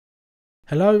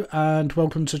Hello and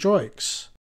welcome to DROIX.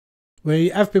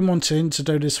 We have been wanting to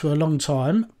do this for a long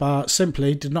time, but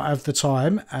simply did not have the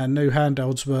time and new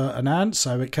handhelds were announced,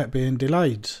 so it kept being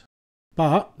delayed.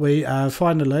 But we have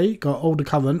finally got all the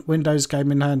current Windows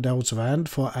gaming handhelds around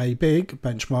for a big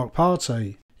benchmark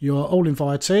party. You're all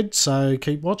invited, so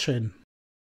keep watching.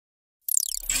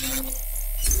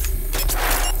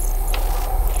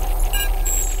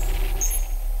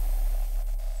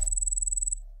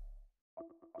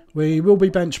 We will be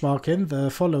benchmarking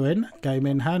the following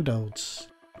gaming handhelds: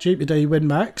 GPD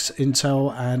WinMax,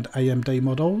 Intel and AMD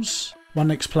models,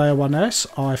 ONEXPLAYER 1S,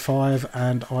 i5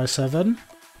 and i7,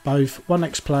 both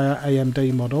ONEXPLAYER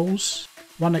AMD models,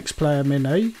 ONEXPLAYER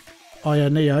Mini,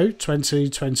 Neo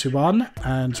 2021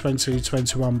 and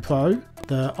 2021 Pro,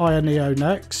 the Neo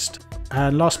Next,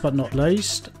 and last but not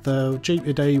least, the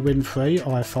GPD Win3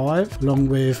 i5, along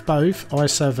with both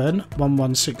i7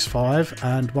 1165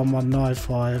 and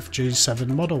 1195 G7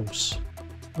 models.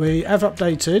 We have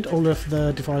updated all of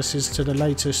the devices to the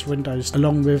latest Windows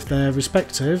along with their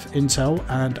respective Intel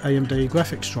and AMD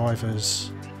graphics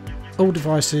drivers. All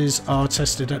devices are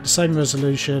tested at the same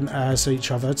resolution as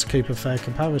each other to keep a fair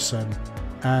comparison,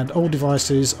 and all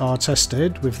devices are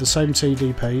tested with the same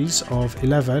TDPs of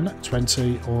 11,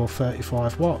 20 or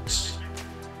 35 watts.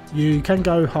 You can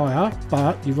go higher,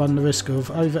 but you run the risk of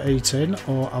overheating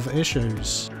or other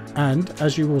issues, and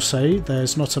as you will see,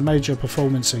 there's not a major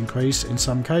performance increase in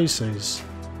some cases,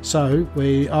 so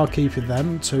we are keeping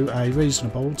them to a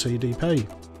reasonable TDP.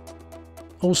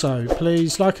 Also,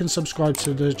 please like and subscribe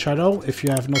to the channel if you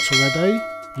have not already.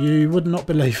 You would not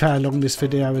believe how long this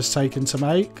video has taken to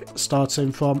make,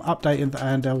 starting from updating the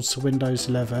handhelds to Windows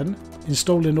 11,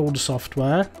 installing all the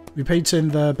software, repeating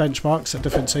the benchmarks at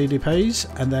different TDPs,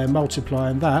 and then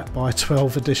multiplying that by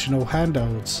 12 additional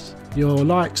handhelds. Your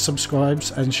likes,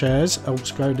 subscribes and shares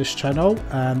helps grow this channel,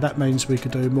 and that means we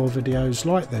could do more videos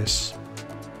like this.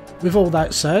 With all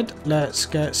that said, let's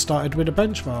get started with the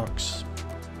benchmarks.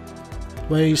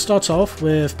 We start off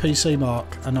with PC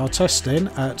Mark and are testing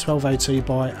at 1280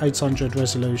 by 800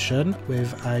 resolution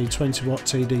with a 20 watt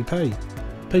TDP.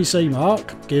 PC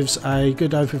Mark gives a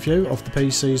good overview of the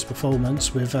PC's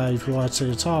performance with a variety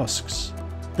of tasks.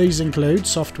 These include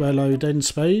software loading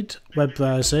speed, web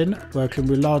browsing, working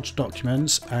with large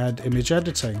documents and image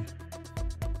editing.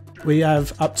 We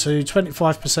have up to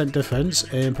 25% difference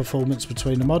in performance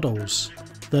between the models.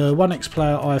 The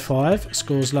ONEXPLAYER i5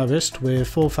 scores lowest with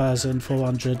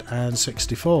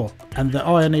 4464 and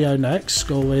the Neo Next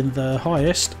scoring the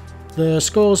highest. The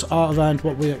scores are around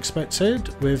what we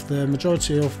expected, with the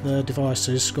majority of the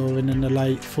devices scoring in the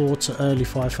late 4 to early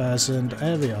 5000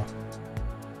 area.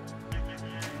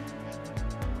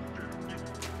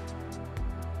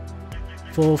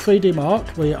 For 3D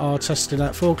Mark, we are testing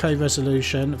at 4K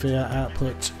resolution via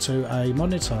output to a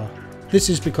monitor. This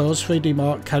is because 3D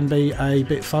Mark can be a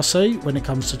bit fussy when it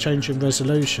comes to changing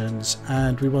resolutions,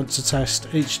 and we want to test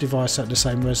each device at the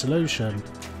same resolution.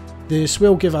 This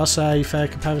will give us a fair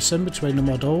comparison between the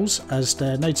models, as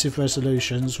their native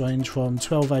resolutions range from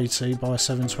 1280 by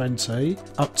 720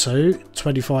 up to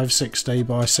 2560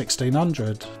 by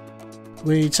 1600.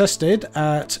 We tested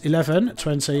at 11,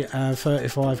 20 and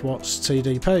 35 watts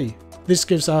TDP. This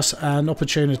gives us an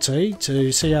opportunity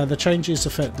to see how the changes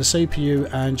affect the CPU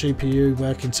and GPU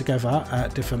working together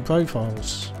at different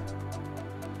profiles.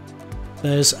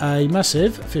 There's a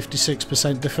massive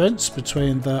 56% difference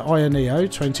between the Neo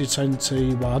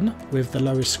 2021 with the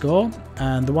lowest score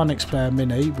and the ONEXPLAYER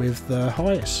Mini with the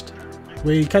highest.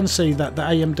 We can see that the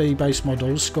AMD base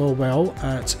models score well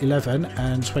at 11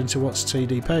 and 20 watts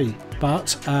TDP,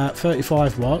 but at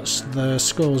 35 watts the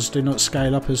scores do not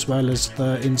scale up as well as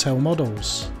the Intel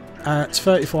models. At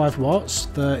 35 watts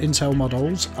the Intel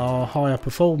models are higher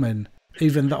performing.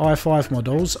 Even the i5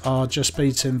 models are just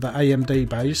beating the AMD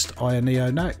based Neo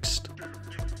Next.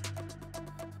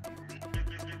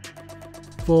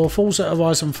 For Forza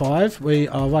Horizon 5, we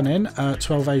are running at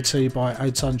 1280 by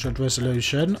 800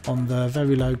 resolution on the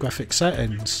very low graphic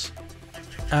settings,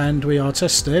 and we are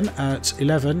testing at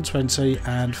 11, 20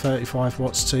 and 35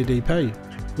 watts TDP.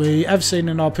 We have seen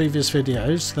in our previous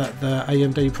videos that the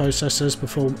AMD processors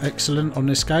perform excellent on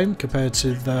this game compared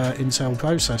to the Intel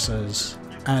processors,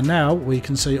 and now we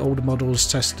can see all the models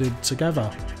tested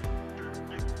together.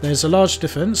 There's a large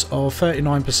difference of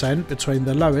 39% between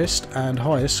the lowest and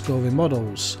highest scoring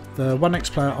models, the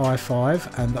ONEXPLAYER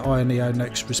i5 and the Neo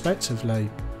Next respectively.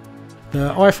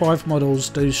 The i5 models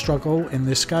do struggle in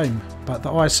this game, but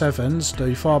the i7s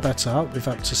do far better with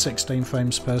up to 16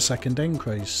 frames per second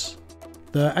increase.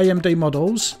 The AMD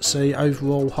models see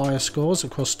overall higher scores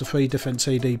across the 3 different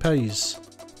TDPs.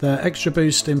 The extra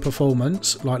boost in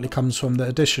performance likely comes from the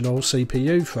additional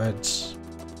CPU threads.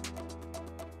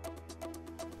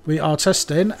 We are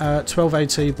testing at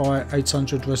 1280 by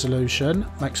 800 resolution,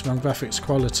 maximum graphics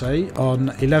quality on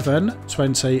 11,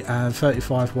 20 and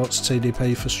 35 watts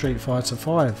TDP for Street Fighter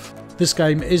V. This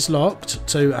game is locked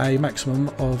to a maximum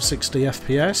of 60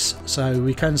 FPS, so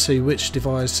we can see which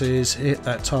devices hit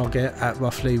that target at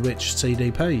roughly which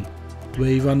TDP.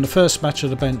 We run the first match of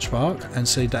the benchmark and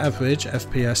see the average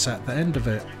FPS at the end of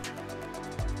it.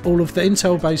 All of the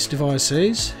Intel based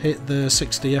devices hit the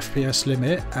 60 FPS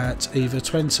limit at either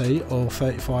 20 or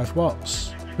 35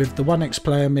 watts, with the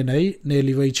ONEXPLAYER Mini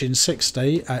nearly reaching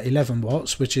 60 at 11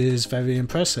 watts, which is very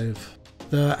impressive.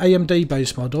 The AMD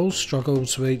based models struggle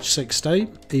to reach 60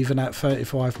 even at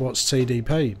 35 watts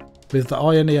TDP, with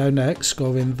the Neo Next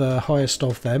scoring the highest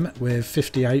of them with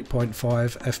 58.5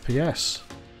 FPS.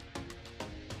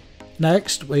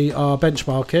 Next, we are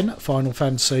benchmarking Final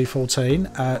Fantasy XIV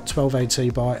at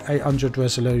 1280 by 800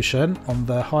 resolution on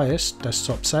the highest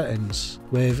desktop settings,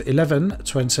 with 11,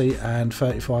 20 and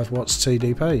 35 watts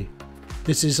TDP.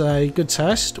 This is a good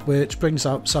test which brings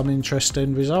up some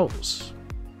interesting results.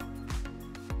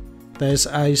 There's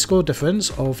a score difference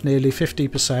of nearly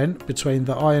 50% between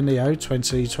the Neo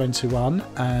 2021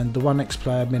 and the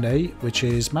ONEXPLAYER Mini, which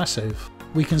is massive.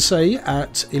 We can see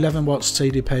at 11 watts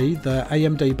TDP the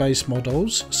AMD based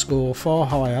models score far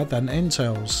higher than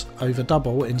Intel's, over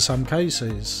double in some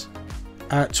cases.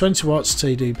 At 20 watts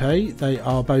TDP they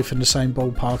are both in the same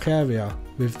ballpark area,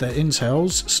 with the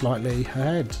Intel's slightly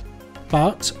ahead.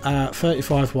 But at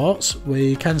 35 watts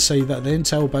we can see that the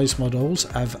Intel based models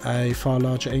have a far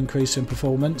larger increase in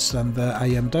performance than the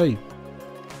AMD.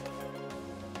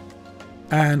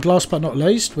 And last but not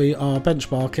least, we are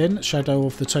benchmarking Shadow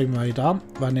of the Tomb Raider,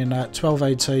 running at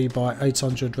 1280 by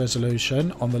 800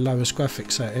 resolution on the lowest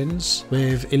graphics settings,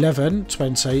 with 11,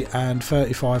 20 and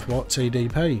 35 watt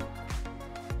TDP.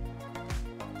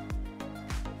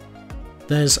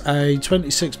 There's a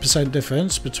 26%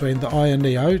 difference between the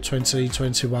Neo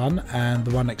 2021 and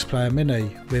the ONEXPLAYER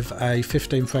Mini, with a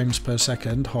 15 frames per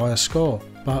second higher score,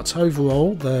 but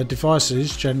overall the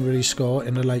devices generally score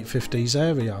in the late 50s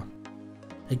area.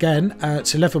 Again,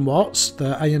 at 11 watts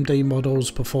the AMD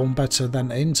models perform better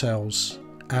than Intel's,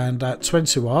 and at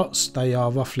 20 watts they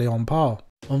are roughly on par.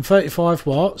 On 35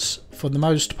 watts, for the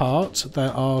most part,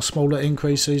 there are smaller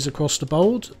increases across the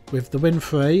board, with the Win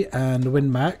 3 and the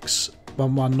Win Max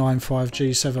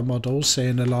 1195G7 models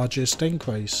seeing the largest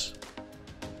increase.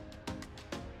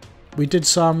 We did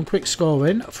some quick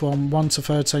scoring from 1 to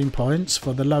 13 points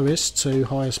for the lowest to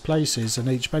highest places in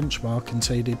each benchmark in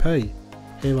TDP.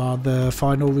 Here are the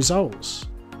final results.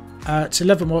 At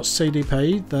 11 watts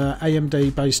TDP, the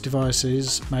AMD based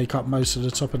devices make up most of the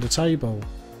top of the table.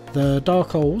 The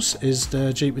dark horse is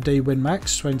the GPD Win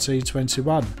Max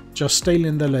 2021, just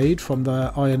stealing the lead from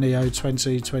the Neo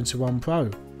 2021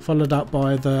 Pro, followed up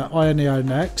by the Neo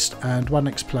Next and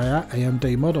ONEXPLAYER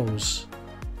AMD models.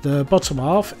 The bottom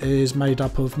half is made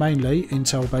up of mainly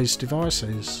Intel based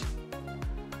devices.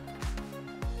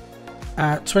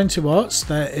 At 20 watts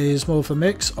there is more of a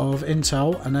mix of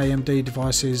Intel and AMD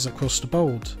devices across the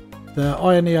board.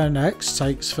 The Neo Next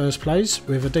takes first place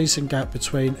with a decent gap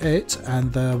between it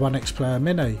and the ONEXPLAYER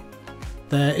Mini.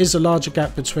 There is a larger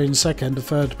gap between second and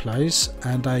third place,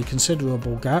 and a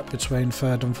considerable gap between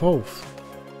third and fourth.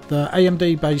 The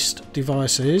AMD based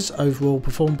devices overall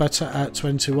perform better at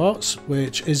 20 watts,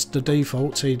 which is the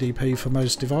default TDP for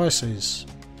most devices.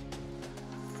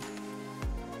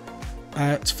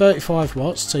 At 35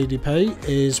 watts TDP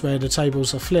is where the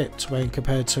tables are flipped when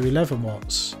compared to 11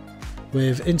 watts,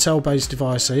 with Intel based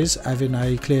devices having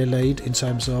a clear lead in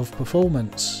terms of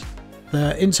performance.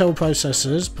 The Intel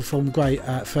processors perform great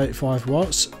at 35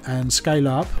 watts and scale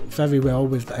up very well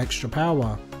with the extra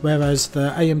power, whereas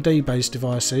the AMD based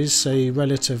devices see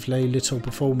relatively little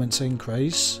performance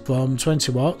increase from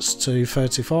 20 watts to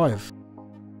 35.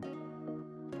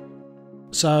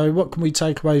 So what can we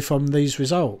take away from these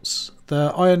results?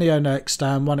 The Neo Next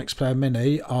and ONEXPLAYER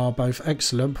Mini are both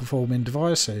excellent performing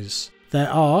devices. There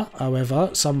are,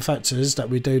 however, some factors that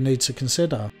we do need to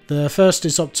consider. The first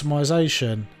is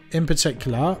optimization. In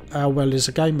particular, how well is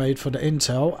a game made for the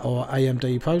Intel or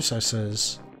AMD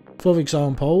processors? For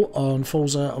example, on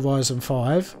Forza Horizon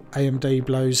 5, AMD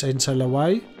blows Intel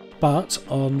away, but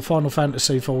on Final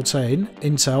Fantasy XIV,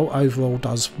 Intel overall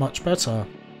does much better.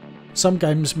 Some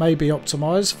games may be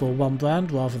optimised for one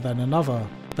brand rather than another.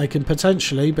 They can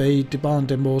potentially be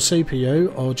demanding more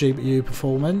CPU or GPU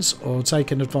performance, or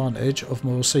taking advantage of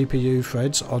more CPU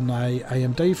threads on a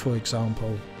AMD for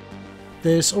example.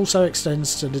 This also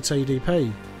extends to the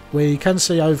TDP. We can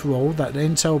see overall that the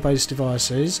Intel based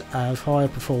devices have higher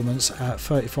performance at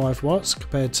 35 watts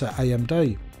compared to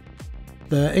AMD.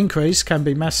 The increase can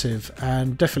be massive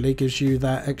and definitely gives you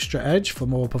that extra edge for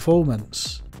more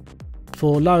performance.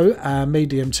 For low and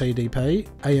medium TDP,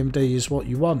 AMD is what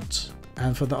you want,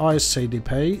 and for the highest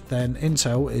TDP, then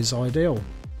Intel is ideal.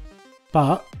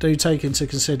 But do take into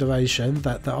consideration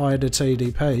that the higher the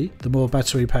TDP, the more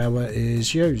battery power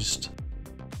is used.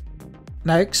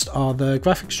 Next are the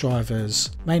graphics drivers,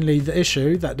 mainly the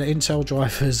issue that the Intel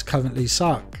drivers currently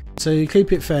suck. To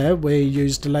keep it fair, we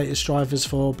used the latest drivers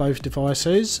for both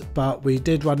devices, but we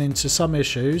did run into some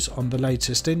issues on the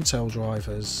latest Intel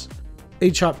drivers.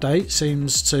 Each update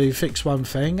seems to fix one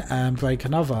thing and break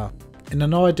another. In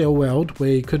an ideal world,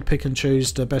 we could pick and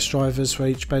choose the best drivers for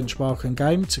each benchmark and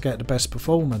game to get the best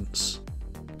performance.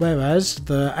 Whereas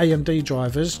the AMD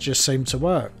drivers just seem to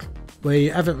work. We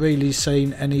haven't really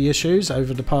seen any issues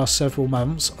over the past several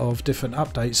months of different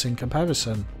updates in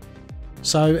comparison.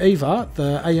 So either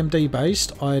the AMD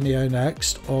based Ionion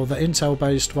Next or the Intel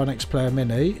based ONEXPLAYER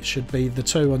Mini should be the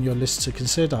two on your list to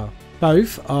consider.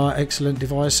 Both are excellent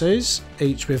devices,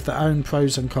 each with their own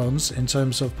pros and cons in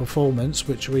terms of performance,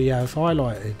 which we have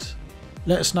highlighted.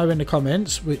 Let us know in the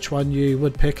comments which one you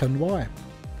would pick and why.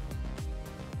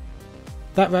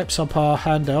 That wraps up our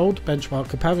handheld benchmark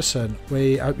comparison.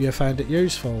 We hope you found it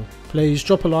useful. Please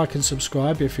drop a like and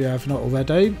subscribe if you have not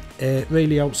already. It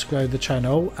really helps grow the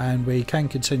channel and we can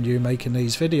continue making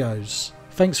these videos.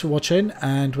 Thanks for watching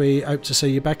and we hope to see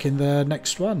you back in the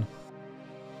next one.